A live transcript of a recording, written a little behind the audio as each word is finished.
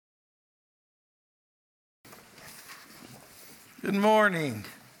Good morning.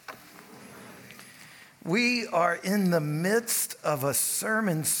 We are in the midst of a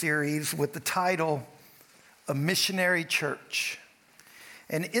sermon series with the title, A Missionary Church.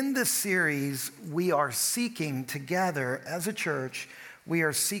 And in this series, we are seeking together as a church, we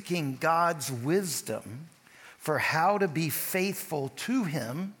are seeking God's wisdom for how to be faithful to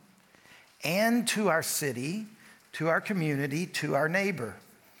Him and to our city, to our community, to our neighbor.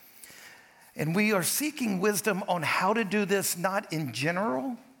 And we are seeking wisdom on how to do this, not in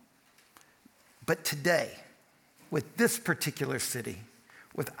general, but today, with this particular city,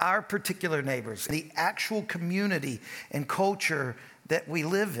 with our particular neighbors, the actual community and culture that we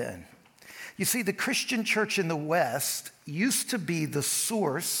live in. You see, the Christian church in the West used to be the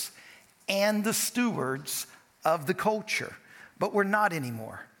source and the stewards of the culture, but we're not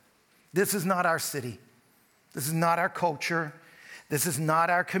anymore. This is not our city. This is not our culture. This is not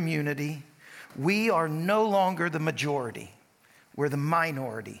our community. We are no longer the majority. We're the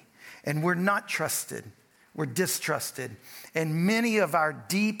minority. And we're not trusted. We're distrusted. And many of our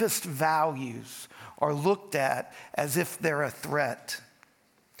deepest values are looked at as if they're a threat.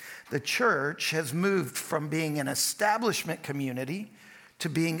 The church has moved from being an establishment community to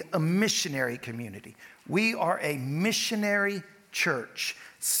being a missionary community. We are a missionary church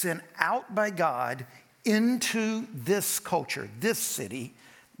sent out by God into this culture, this city,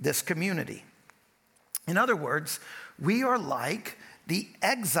 this community. In other words, we are like the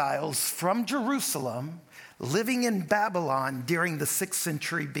exiles from Jerusalem living in Babylon during the 6th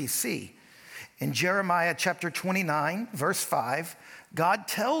century BC. In Jeremiah chapter 29, verse 5, God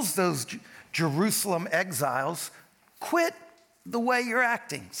tells those Jerusalem exiles, quit the way you're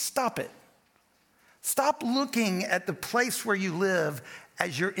acting. Stop it. Stop looking at the place where you live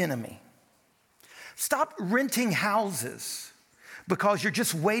as your enemy. Stop renting houses because you're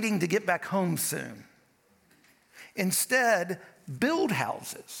just waiting to get back home soon. Instead, build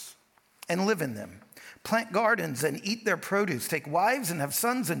houses and live in them. Plant gardens and eat their produce. Take wives and have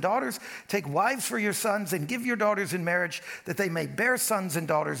sons and daughters. Take wives for your sons and give your daughters in marriage that they may bear sons and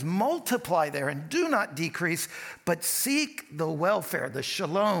daughters. Multiply there and do not decrease, but seek the welfare, the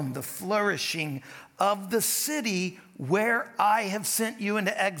shalom, the flourishing of the city where I have sent you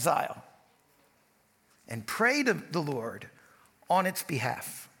into exile. And pray to the Lord on its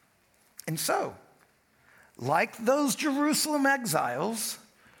behalf. And so, like those Jerusalem exiles,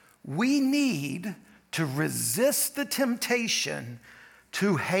 we need to resist the temptation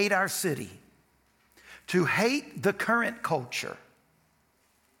to hate our city, to hate the current culture.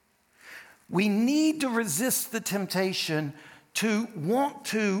 We need to resist the temptation to want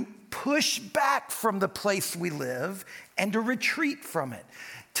to push back from the place we live and to retreat from it.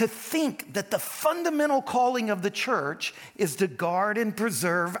 To think that the fundamental calling of the church is to guard and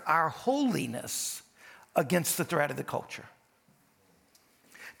preserve our holiness against the threat of the culture.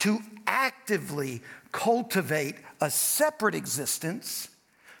 To actively cultivate a separate existence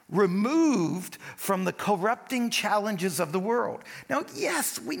removed from the corrupting challenges of the world. Now,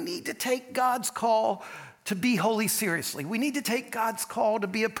 yes, we need to take God's call to be holy seriously. We need to take God's call to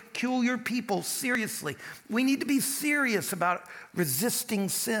be a peculiar people seriously. We need to be serious about resisting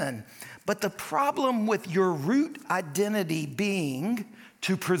sin. But the problem with your root identity being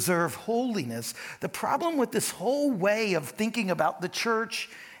to preserve holiness, the problem with this whole way of thinking about the church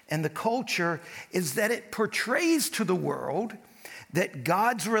and the culture is that it portrays to the world that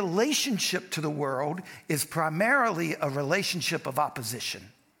God's relationship to the world is primarily a relationship of opposition.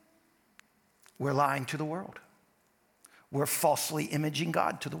 We're lying to the world. We're falsely imaging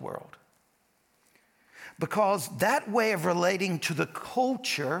God to the world. Because that way of relating to the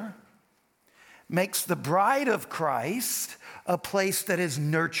culture makes the bride of Christ a place that is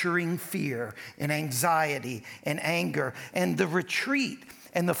nurturing fear and anxiety and anger. And the retreat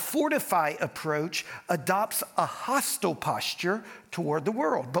and the fortify approach adopts a hostile posture toward the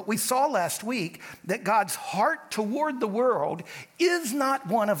world. But we saw last week that God's heart toward the world is not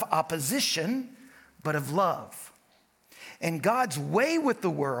one of opposition, but of love. And God's way with the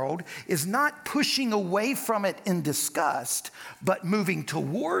world is not pushing away from it in disgust, but moving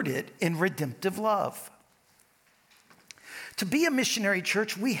toward it in redemptive love. To be a missionary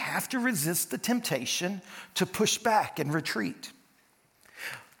church, we have to resist the temptation to push back and retreat.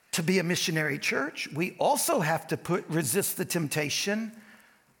 To be a missionary church, we also have to resist the temptation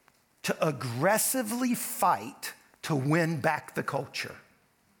to aggressively fight to win back the culture.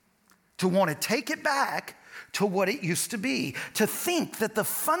 To want to take it back to what it used to be. To think that the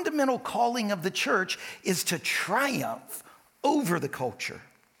fundamental calling of the church is to triumph over the culture.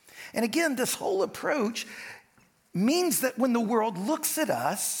 And again, this whole approach means that when the world looks at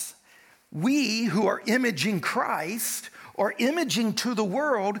us, we who are imaging Christ or imaging to the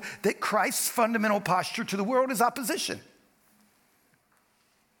world that Christ's fundamental posture to the world is opposition.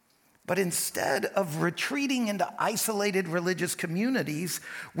 But instead of retreating into isolated religious communities,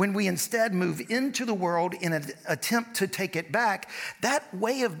 when we instead move into the world in an attempt to take it back, that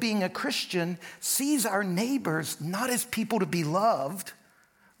way of being a Christian sees our neighbors not as people to be loved,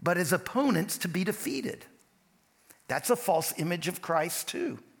 but as opponents to be defeated. That's a false image of Christ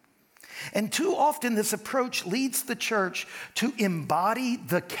too. And too often this approach leads the church to embody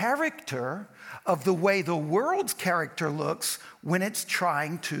the character of the way the world's character looks when it's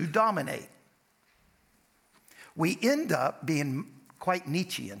trying to dominate. We end up being quite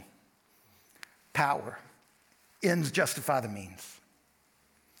Nietzschean. Power. Ends justify the means.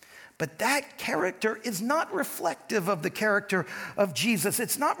 But that character is not reflective of the character of Jesus.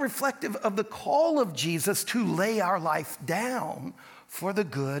 It's not reflective of the call of Jesus to lay our life down for the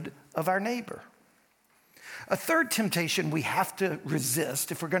good of our neighbor. A third temptation we have to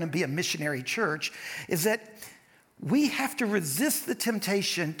resist if we're going to be a missionary church is that we have to resist the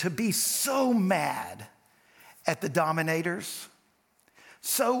temptation to be so mad at the dominators,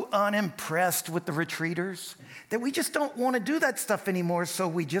 so unimpressed with the retreaters, that we just don't want to do that stuff anymore, so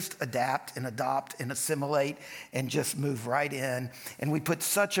we just adapt and adopt and assimilate and just move right in. And we put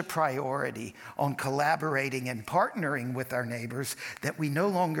such a priority on collaborating and partnering with our neighbors that we no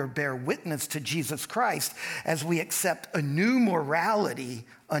longer bear witness to Jesus Christ as we accept a new morality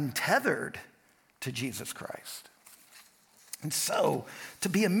untethered to Jesus Christ. And so, to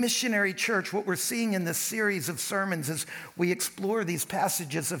be a missionary church, what we're seeing in this series of sermons as we explore these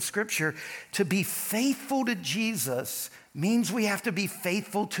passages of Scripture, to be faithful to Jesus means we have to be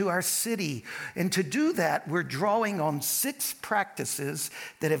faithful to our city. And to do that, we're drawing on 6 practices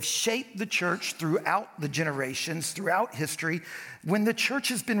that have shaped the church throughout the generations, throughout history, when the church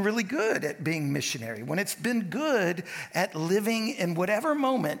has been really good at being missionary, when it's been good at living in whatever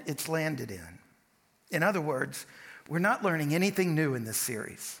moment it's landed in. In other words, we're not learning anything new in this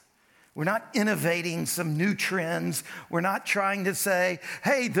series. We're not innovating some new trends. We're not trying to say,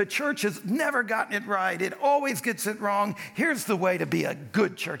 hey, the church has never gotten it right. It always gets it wrong. Here's the way to be a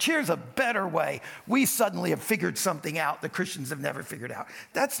good church. Here's a better way. We suddenly have figured something out the Christians have never figured out.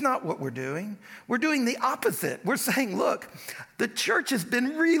 That's not what we're doing. We're doing the opposite. We're saying, look, the church has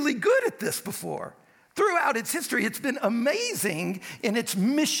been really good at this before. Throughout its history, it's been amazing in its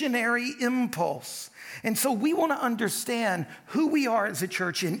missionary impulse. And so we want to understand who we are as a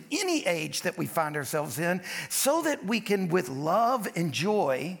church in any age that we find ourselves in so that we can, with love and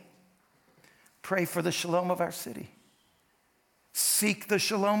joy, pray for the shalom of our city. Seek the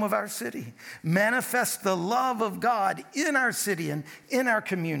shalom of our city. Manifest the love of God in our city and in our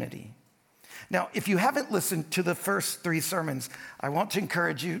community. Now, if you haven't listened to the first 3 sermons, I want to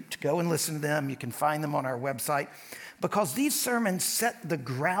encourage you to go and listen to them. You can find them on our website because these sermons set the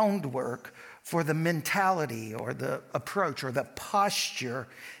groundwork for the mentality or the approach or the posture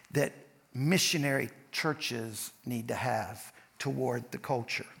that missionary churches need to have toward the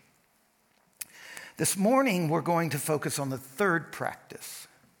culture. This morning, we're going to focus on the third practice.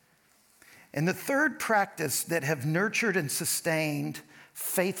 And the third practice that have nurtured and sustained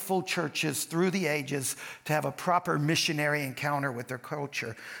faithful churches through the ages to have a proper missionary encounter with their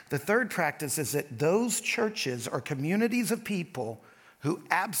culture. The third practice is that those churches or communities of people who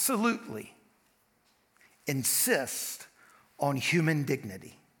absolutely insist on human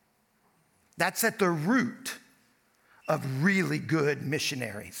dignity. That's at the root of really good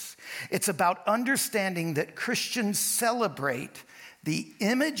missionaries. It's about understanding that Christians celebrate the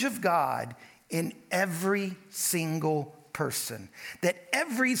image of God in every single person, that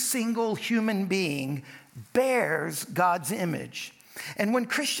every single human being bears God's image. And when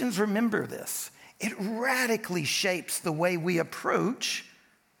Christians remember this, it radically shapes the way we approach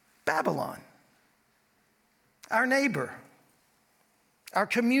Babylon, our neighbor, our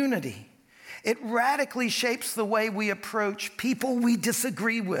community. It radically shapes the way we approach people we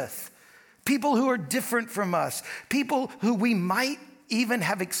disagree with, people who are different from us, people who we might even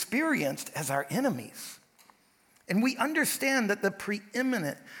have experienced as our enemies. And we understand that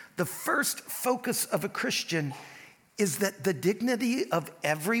the first focus of a Christian is that the dignity of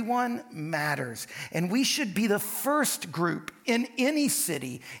everyone matters. And we should be the first group in any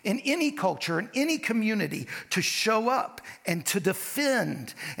city, in any culture, in any community to show up and to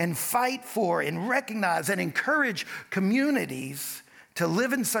defend and fight for and recognize and encourage communities to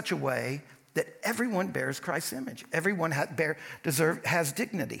live in such a way that everyone bears Christ's image. Everyone has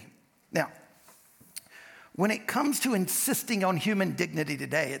dignity. Now, when it comes to insisting on human dignity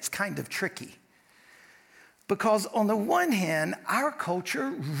today, it's kind of tricky. Because on the one hand, our culture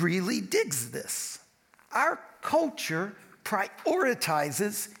really digs this. Our culture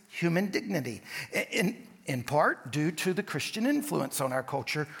prioritizes human dignity, in part due to the Christian influence on our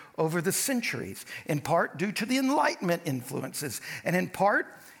culture over the centuries, in part due to the Enlightenment influences, and in part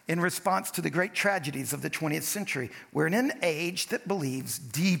in response to the great tragedies of the 20th century. We're in an age that believes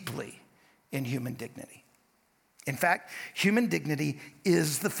deeply in human dignity. In fact, human dignity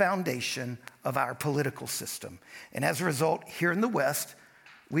is the foundation of our political system. And as a result, here in the West,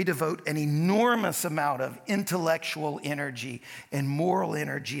 we devote an enormous amount of intellectual energy and moral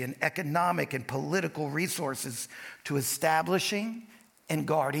energy and economic and political resources to establishing and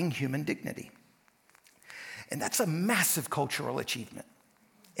guarding human dignity. And that's a massive cultural achievement.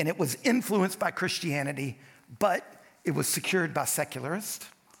 And it was influenced by Christianity, but it was secured by secularists.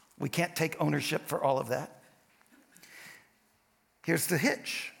 We can't take ownership for all of that. Here's the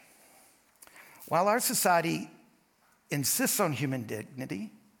hitch. While our society insists on human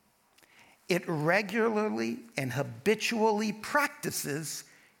dignity, it regularly and habitually practices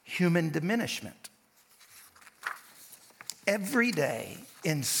human diminishment. Every day,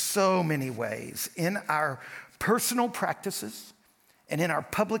 in so many ways, in our personal practices and in our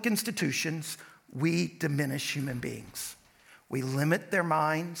public institutions, we diminish human beings. We limit their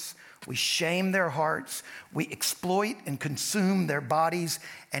minds, we shame their hearts, we exploit and consume their bodies,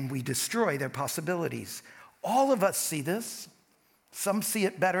 and we destroy their possibilities. All of us see this. Some see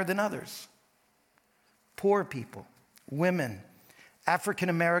it better than others. Poor people, women, African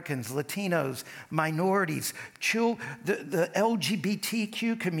Americans, Latinos, minorities, the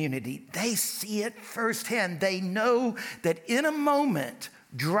LGBTQ community, they see it firsthand. They know that in a moment,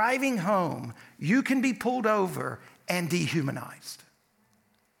 driving home, you can be pulled over and dehumanized.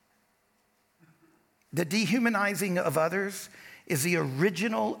 The dehumanizing of others is the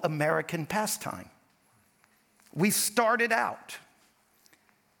original American pastime. We started out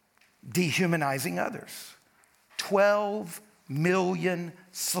dehumanizing others. 12 million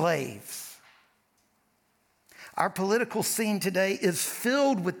slaves. Our political scene today is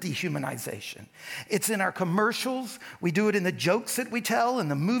filled with dehumanization. It's in our commercials. We do it in the jokes that we tell, in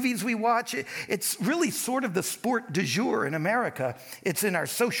the movies we watch. It's really sort of the sport du jour in America. It's in our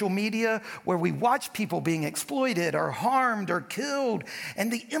social media where we watch people being exploited or harmed or killed.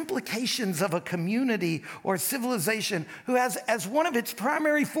 And the implications of a community or civilization who has as one of its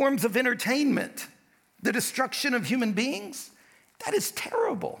primary forms of entertainment the destruction of human beings, that is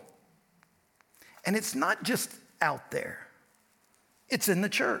terrible. And it's not just out there. It's in the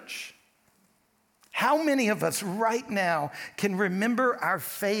church. How many of us right now can remember our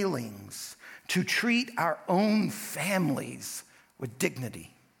failings to treat our own families with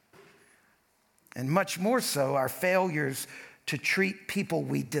dignity? And much more so, our failures to treat people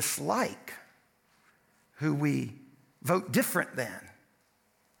we dislike, who we vote different than,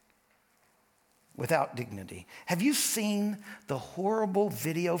 without dignity. Have you seen the horrible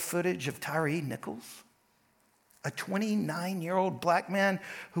video footage of Tyre Nichols? A 29-year-old black man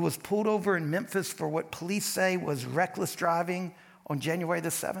who was pulled over in Memphis for what police say was reckless driving on January the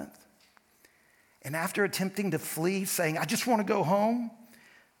 7th. And after attempting to flee, saying, "I just want to go home,"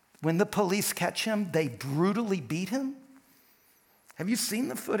 when the police catch him, they brutally beat him. Have you seen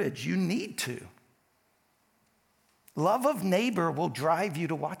the footage? You need to. Love of neighbor will drive you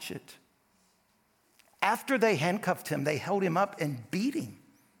to watch it. After they handcuffed him, they held him up and beat him.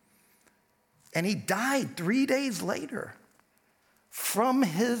 And he died 3 days later from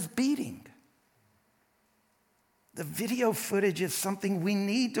his beating. The video footage is something we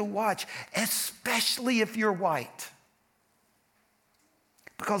need to watch, especially if you're white.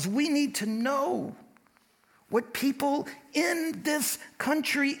 Because we need to know what people in this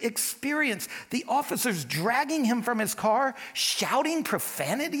country experience. The officers dragging him from his car, shouting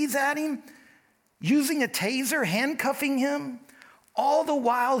profanities at him, using a taser, handcuffing him, all the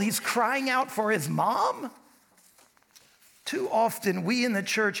while he's crying out for his mom. Too often, we in the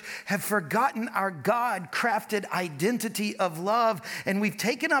church have forgotten our God-crafted identity of love, and we've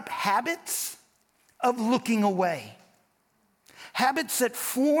taken up habits of looking away. Habits that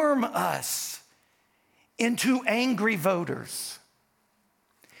form us into angry voters,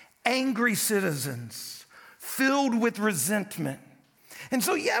 angry citizens, filled with resentment. And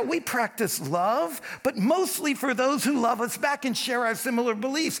so, yeah, we practice love, but mostly for those who love us back and share our similar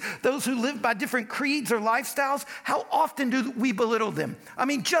beliefs. Those who live by different creeds or lifestyles, how often do we belittle them? I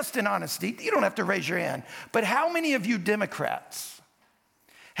mean, just in honesty, you don't have to raise your hand, but how many of you Democrats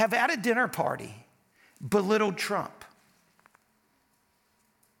have at a dinner party belittled Trump?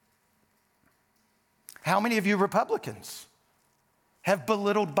 How many of you Republicans have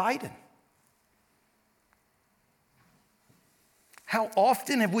belittled Biden? How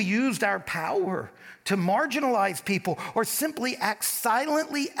often have we used our power to marginalize people or simply act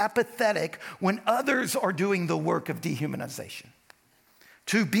silently apathetic when others are doing the work of dehumanization?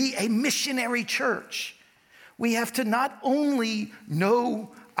 To be a missionary church, we have to not only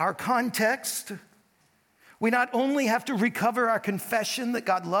know our context, we not only have to recover our confession that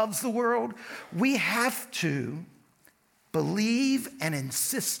God loves the world, we have to believe and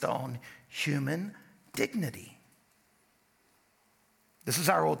insist on human dignity. This is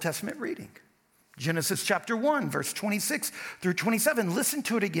our Old Testament reading. Genesis chapter 1, verse 26 through 27. Listen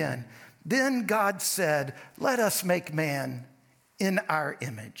to it again. Then God said, "Let us make man in our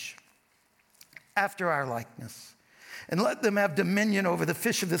image, after our likeness, and let them have dominion over the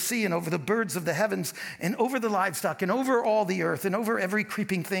fish of the sea and over the birds of the heavens and over the livestock and over all the earth and over every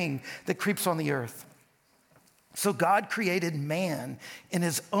creeping thing that creeps on the earth." So God created man in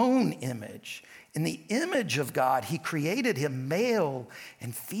his own image. In the image of God, he created him, male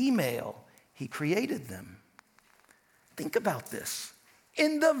and female. He created them. Think about this.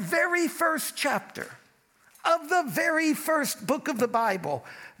 In the very first chapter of the very first book of the Bible,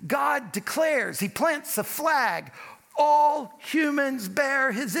 God declares, he plants a flag, all humans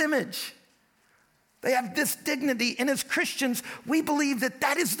bear his image. They have this dignity. And as Christians, we believe that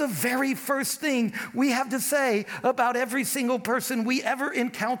that is the very first thing we have to say about every single person we ever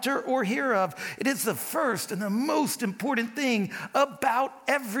encounter or hear of. It is the first and the most important thing about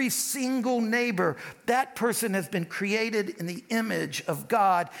every single neighbor. That person has been created in the image of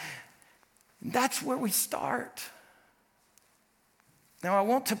God. And that's where we start. Now, I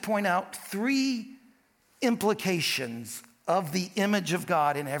want to point out 3 implications of the image of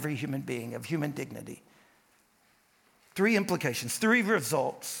God in every human being, of human dignity. 3 implications, 3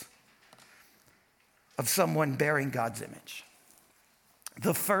 results of someone bearing God's image.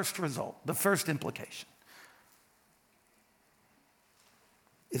 The first result, the first implication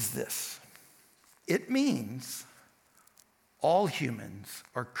is this. It means all humans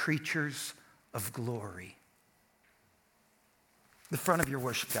are creatures of glory. The front of your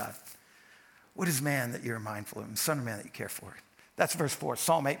worship God. What is man that you're mindful of him? Son of man that you care for? That's verse 4,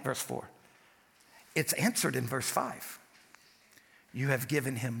 Psalm 8, verse 4. It's answered in verse 5. You have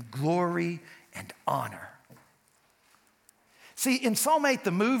given him glory and honor. See, in Psalm 8,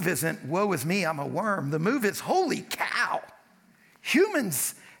 the move isn't, woe is me, I'm a worm. The move is, holy cow,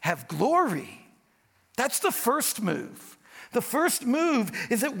 humans have glory. That's the first move. The first move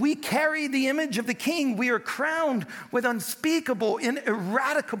is that we carry the image of the King. We are crowned with unspeakable,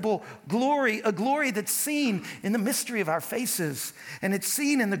 ineradicable glory, a glory that's seen in the mystery of our faces, and it's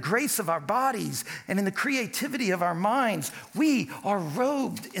seen in the grace of our bodies and in the creativity of our minds. We are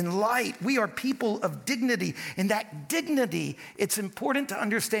robed in light. We are people of dignity. And that dignity, it's important to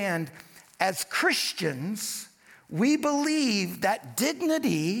understand, as Christians, we believe that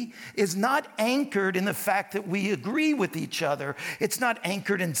dignity is not anchored in the fact that we agree with each other. It's not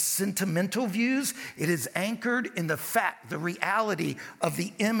anchored in sentimental views. It is anchored in the fact, the reality of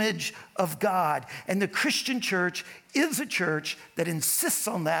the image of God. And the Christian church is a church that insists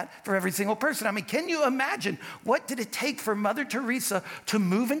on that for every single person. I mean, can you imagine what did it take for Mother Teresa to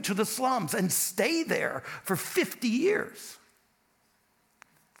move into the slums and stay there for 50 years?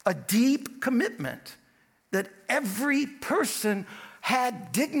 A deep commitment that every person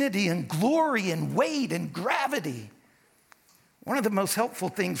had dignity and glory and weight and gravity. One of the most helpful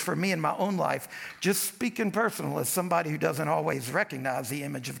things for me in my own life, just speaking personal as somebody who doesn't always recognize the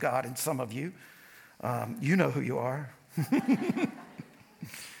image of God in some of you, you know who you are,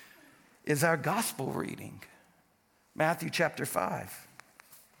 is our gospel reading, Matthew chapter 5.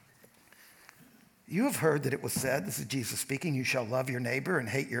 You have heard that it was said, this is Jesus speaking, you shall love your neighbor and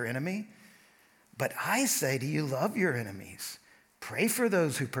hate your enemy. But I say to you, love your enemies. Pray for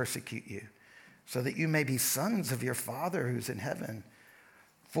those who persecute you, so that you may be sons of your Father who's in heaven.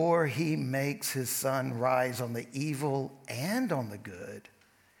 For he makes his sun rise on the evil and on the good,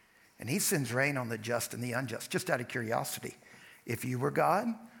 and he sends rain on the just and the unjust. Just out of curiosity, if you were God,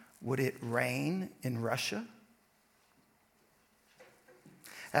 would it rain in Russia?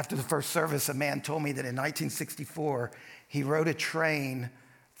 After the first service, a man told me that in 1964, he rode a train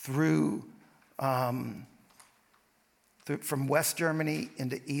from West Germany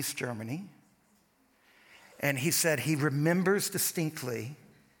into East Germany. And he said he remembers distinctly,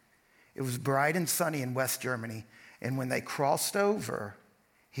 it was bright and sunny in West Germany, and when they crossed over,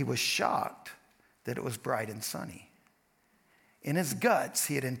 he was shocked that it was bright and sunny. In his guts,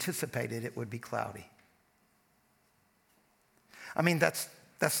 he had anticipated it would be cloudy. I mean, that's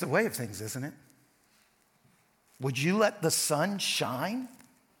the way of things, isn't it? Would you let the sun shine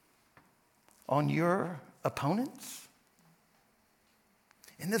on your opponents?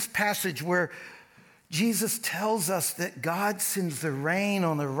 In this passage where Jesus tells us that God sends the rain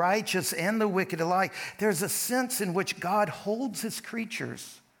on the righteous and the wicked alike, there's a sense in which God holds his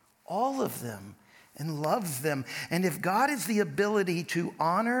creatures, all of them, and loves them. And if God has the ability to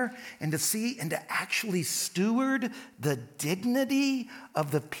honor and to see and to actually steward the dignity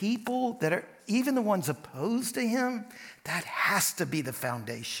of the people that are even the ones opposed to him, that has to be the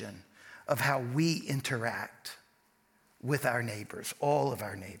foundation of how we interact with our neighbors, all of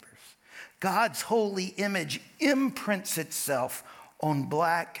our neighbors. God's holy image imprints itself on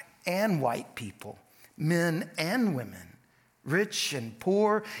black and white people, men and women, rich and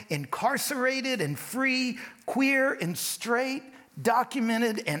poor, incarcerated and free, queer and straight,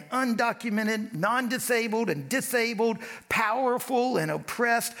 documented and undocumented, non-disabled and disabled, powerful and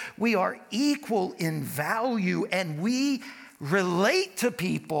oppressed. We are equal in value, and we relate to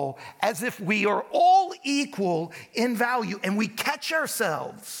people as if we are all equal in value. And we catch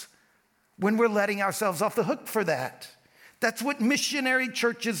ourselves when we're letting ourselves off the hook for that. That's what missionary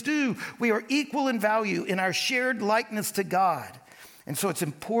churches do. We are equal in value in our shared likeness to God. And so it's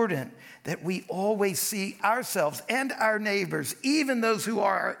important that we always see ourselves and our neighbors, even those who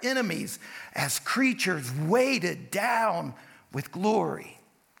are our enemies, as creatures weighted down with glory.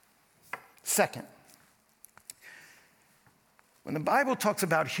 Second, when the Bible talks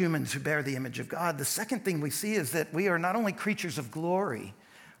about humans who bear the image of God, the second thing we see is that we are not only creatures of glory,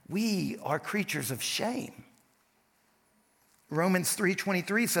 we are creatures of shame. Romans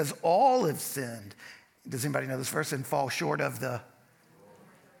 3:23 says, all have sinned. Does anybody know this verse? And fall short of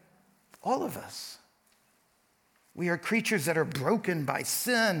all of us. We are creatures that are broken by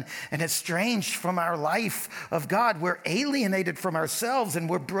sin and estranged from our life of God. We're alienated from ourselves, and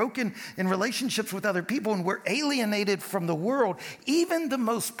we're broken in relationships with other people, and we're alienated from the world. Even the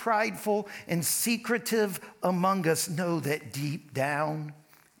most prideful and secretive among us know that deep down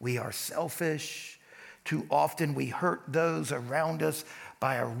we are selfish. Too often we hurt those around us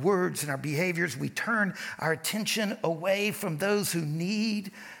by our words and our behaviors. We turn our attention away from those who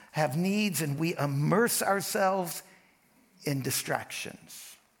have needs, and we immerse ourselves in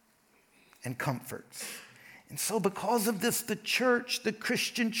distractions and comforts. And so because of this, the church, the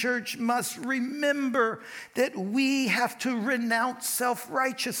Christian church, must remember that we have to renounce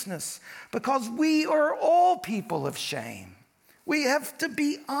self-righteousness, because we are all people of shame. We have to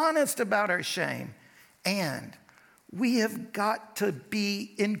be honest about our shame. And we have got to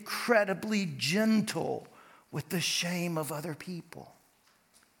be incredibly gentle with the shame of other people.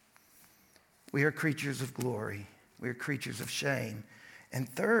 We are creatures of glory. We are creatures of shame. And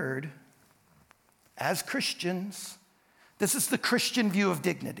third, as Christians, this is the Christian view of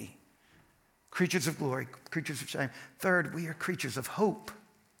dignity. Creatures of glory, creatures of shame. Third, we are creatures of hope.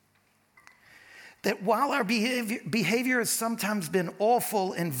 That while our behavior has sometimes been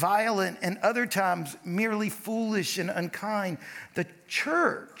awful and violent and other times merely foolish and unkind, the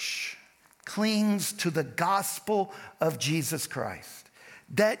church clings to the gospel of Jesus Christ.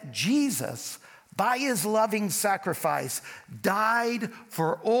 That Jesus, by his loving sacrifice, died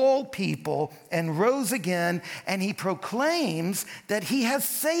for all people and rose again, and he proclaims that he has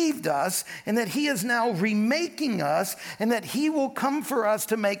saved us and that he is now remaking us, and that he will come for us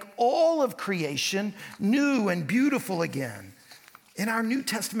to make all of creation new and beautiful again. In our New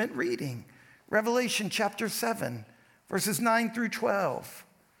Testament reading, Revelation chapter 7, verses 9 through 12,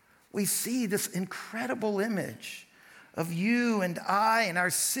 we see this incredible image of you and I and our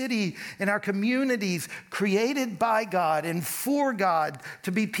city and our communities created by God and for God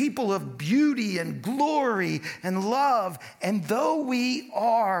to be people of beauty and glory and love. And though we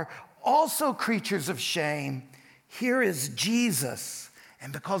are also creatures of shame, here is Jesus.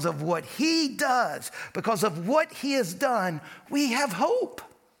 And because of what he does, because of what he has done, we have hope.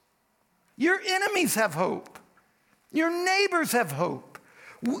 Your enemies have hope. Your neighbors have hope.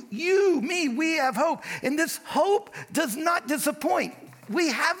 You, me, we have hope. And this hope does not disappoint. We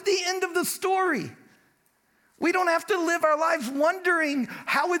have the end of the story. We don't have to live our lives wondering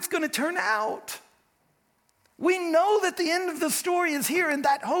how it's going to turn out. We know that the end of the story is here, and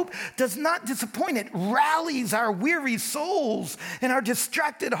that hope does not disappoint. It rallies our weary souls and our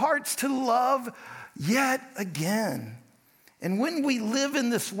distracted hearts to love yet again. And when we live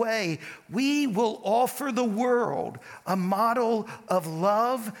in this way, we will offer the world a model of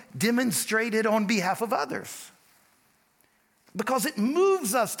love demonstrated on behalf of others. Because it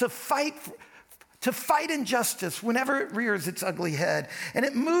moves us to fight injustice whenever it rears its ugly head. And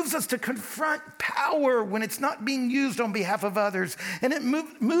it moves us to confront power when it's not being used on behalf of others. And it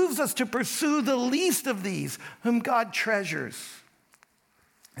moves us to pursue the least of these whom God treasures.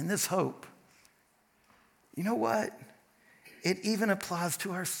 And this hope, you know what? it even applies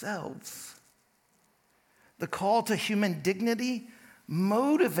to ourselves. The call to human dignity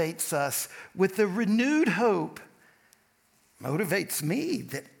motivates us with the renewed hope, motivates me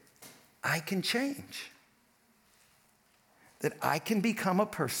that I can change, that I can become a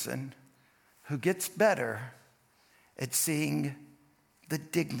person who gets better at seeing the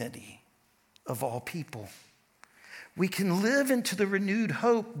dignity of all people. We can live into the renewed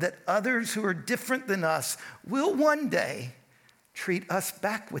hope that others who are different than us will one day treat us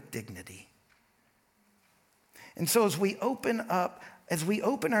back with dignity. And so as we open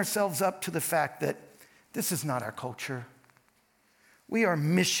ourselves up to the fact that this is not our culture, we are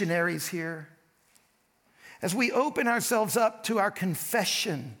missionaries here. As we open ourselves up to our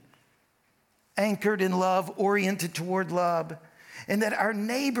confession, anchored in love, oriented toward love, and that our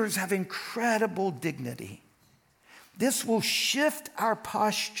neighbors have incredible dignity, this will shift our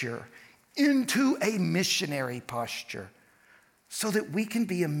posture into a missionary posture so that we can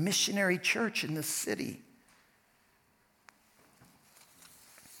be a missionary church in this city.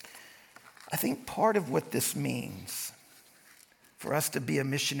 I think part of what this means for us to be a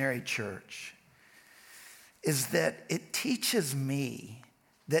missionary church is that it teaches me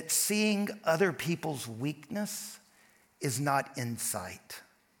that seeing other people's weakness is not insight.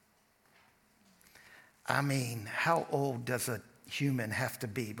 I mean, how old does a human have to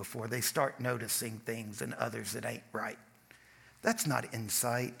be before they start noticing things in others that ain't right? That's not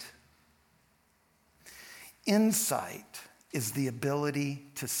insight. Insight is the ability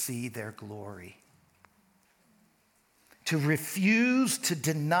to see their glory, to refuse to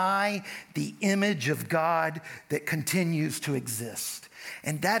deny the image of God that continues to exist.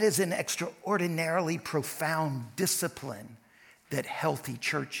 And that is an extraordinarily profound discipline that healthy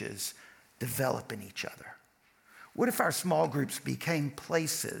churches develop in each other. What if our small groups became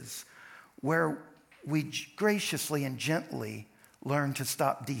places where we graciously and gently learn to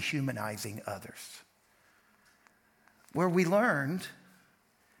stop dehumanizing others? Where we learned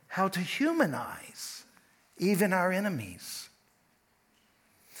how to humanize even our enemies.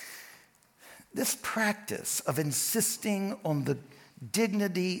 This practice of insisting on the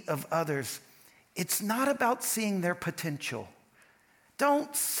dignity of others, it's not about seeing their potential.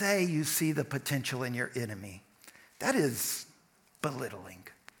 Don't say you see the potential in your enemy. That is belittling.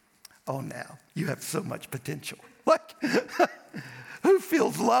 Oh, now you have so much potential. What? Who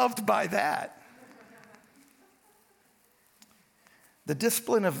feels loved by that? The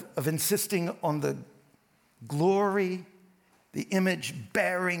discipline of insisting on the glory, the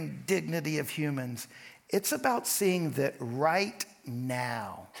image-bearing dignity of humans, it's about seeing that right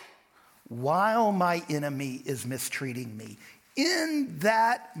now, while my enemy is mistreating me, in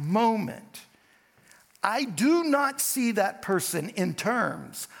that moment, I do not see that person in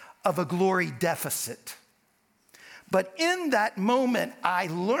terms of a glory deficit. But in that moment, I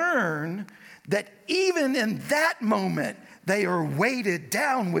learn that even in that moment, they are weighted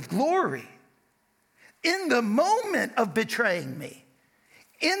down with glory. In the moment of betraying me,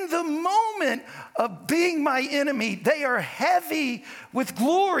 in the moment of being my enemy, they are heavy with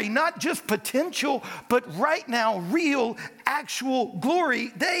glory, not just potential, but right now, real, actual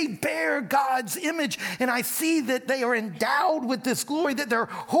glory. They bear God's image, and I see that they are endowed with this glory, that their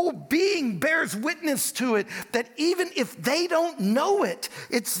whole being bears witness to it, that even if they don't know it,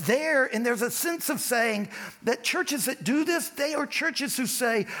 it's there. And there's a sense of saying that churches that do this, they are churches who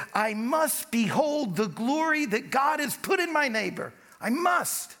say, I must behold the glory that God has put in my neighbor. I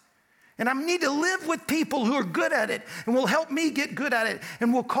must. And I need to live with people who are good at it and will help me get good at it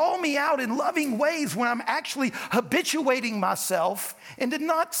and will call me out in loving ways when I'm actually habituating myself into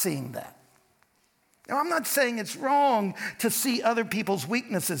not seeing that. Now, I'm not saying it's wrong to see other people's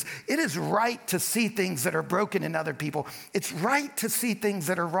weaknesses. It is right to see things that are broken in other people. It's right to see things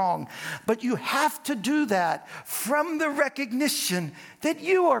that are wrong. But you have to do that from the recognition that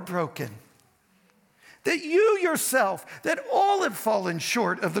you are broken. That you yourself, that all have fallen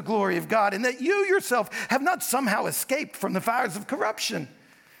short of the glory of God, and that you yourself have not somehow escaped from the fires of corruption.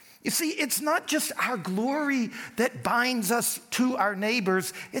 You see, it's not just our glory that binds us to our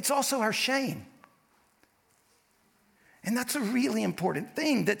neighbors, it's also our shame. And that's a really important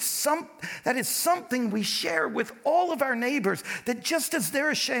thing, that is something we share with all of our neighbors, that just as they're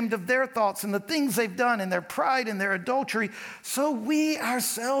ashamed of their thoughts and the things they've done and their pride and their adultery, so we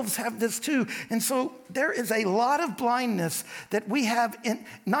ourselves have this too. And so there is a lot of blindness that we have,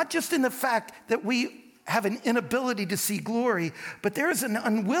 not just in the fact that we have an inability to see glory, but there is an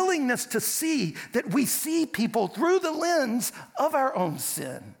unwillingness to see that we see people through the lens of our own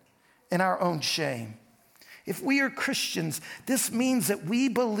sin and our own shame. If we are Christians, this means that we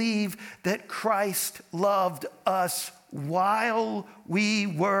believe that Christ loved us while we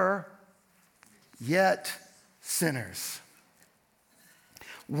were yet sinners.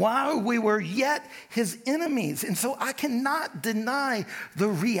 While we were yet his enemies. And so I cannot deny the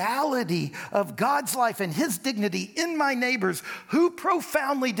reality of God's life and his dignity in my neighbors who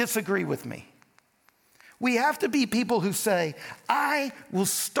profoundly disagree with me. We have to be people who say, I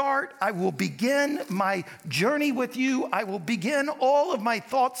will begin my journey with you. I will begin all of my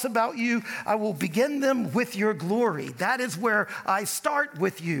thoughts about you. I will begin them with your glory. That is where I start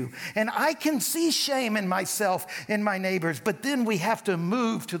with you. And I can see shame in myself and my neighbors, but then we have to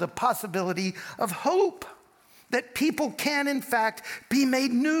move to the possibility of hope that people can, in fact, be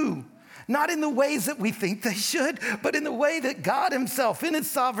made new. Not in the ways that we think they should, but in the way that God himself, in his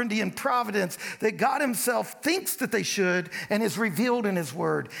sovereignty and providence, that God himself thinks that they should and is revealed in his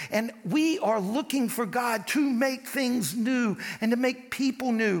word. And we are looking for God to make things new and to make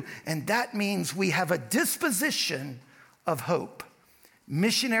people new. And that means we have a disposition of hope.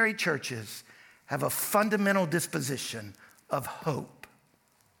 Missionary churches have a fundamental disposition of hope.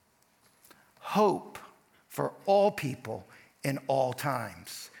 Hope for all people in all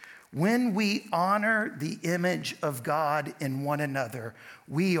times. When we honor the image of God in one another,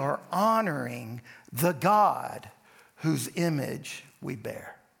 we are honoring the God whose image we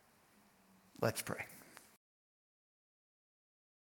bear. Let's pray.